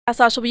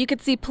Sasha, but you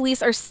could see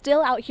police are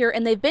still out here,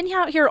 and they've been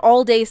out here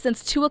all day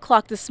since 2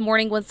 o'clock this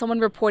morning when someone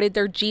reported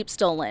their Jeep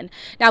stolen.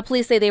 Now,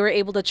 police say they were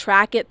able to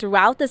track it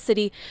throughout the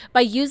city by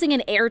using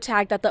an air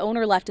tag that the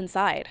owner left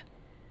inside.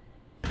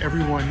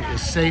 Everyone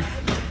is safe,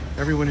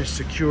 everyone is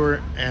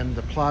secure, and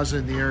the plaza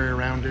and the area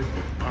around it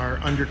are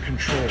under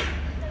control.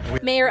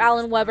 Mayor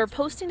Alan Weber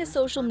posting to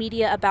social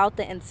media about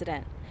the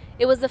incident.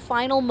 It was the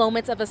final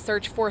moments of a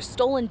search for a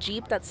stolen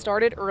Jeep that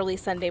started early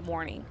Sunday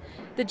morning.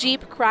 The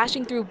Jeep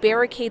crashing through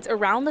barricades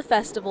around the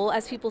festival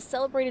as people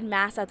celebrated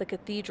Mass at the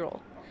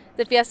cathedral.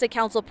 The Fiesta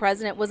Council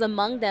president was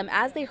among them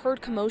as they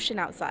heard commotion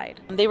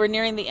outside. They were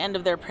nearing the end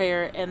of their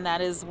prayer, and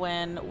that is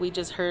when we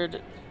just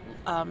heard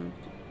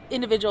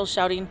individuals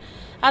shouting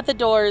at the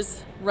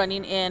doors,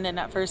 running in, and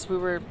at first we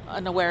were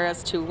unaware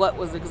as to what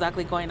was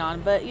exactly going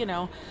on. But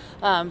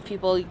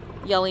people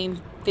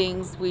yelling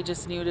things, we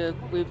just knew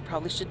we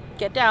probably should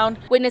get down.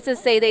 Witnesses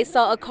say they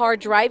saw a car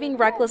driving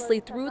recklessly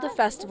through the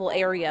festival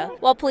area.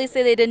 While police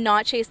say they did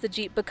not chase the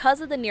Jeep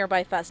because of the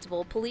nearby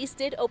festival, police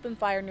did open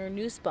fire near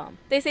Nussbaum.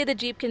 They say the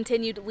Jeep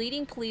continued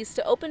leading police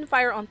to open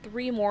fire on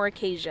 3 more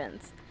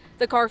occasions.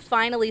 The car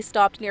finally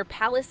stopped near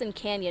Palace and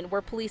Canyon,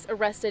 where police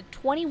arrested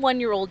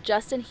 21-year-old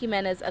Justin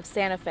Jimenez of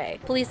Santa Fe.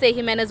 Police say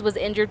Jimenez was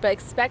injured but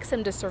expects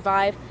him to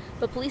survive,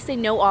 but police say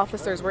no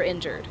officers were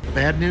injured.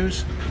 Bad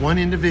news, one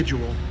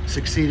individual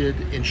succeeded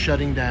in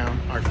shutting down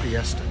our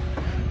fiesta.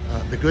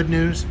 The good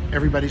news,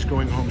 everybody's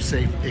going home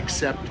safe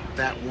except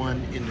that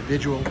one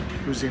individual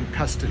who's in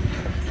custody.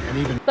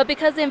 But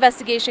because the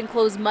investigation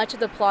closed much of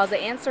the plaza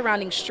and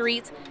surrounding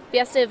streets,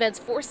 fiesta events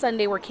for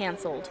Sunday were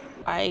canceled.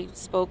 I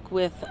spoke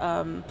with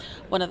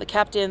one of the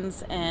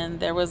captains, and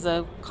there was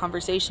a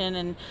conversation,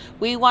 and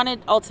we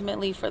wanted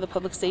ultimately for the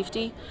public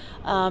safety,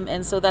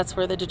 and so that's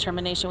where the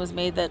determination was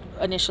made that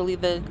initially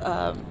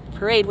the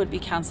parade would be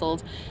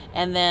canceled,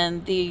 and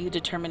then the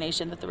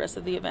determination that the rest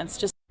of the events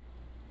just.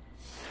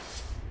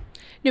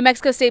 New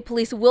Mexico State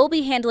Police will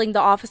be handling the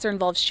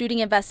officer-involved shooting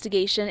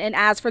investigation, and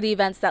as for the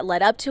events that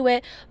led up to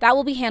it, that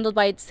will be handled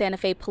by Santa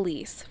Fe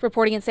Police.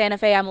 Reporting in Santa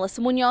Fe, I'm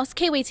Melissa Munoz,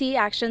 KWT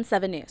Action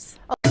 7 News.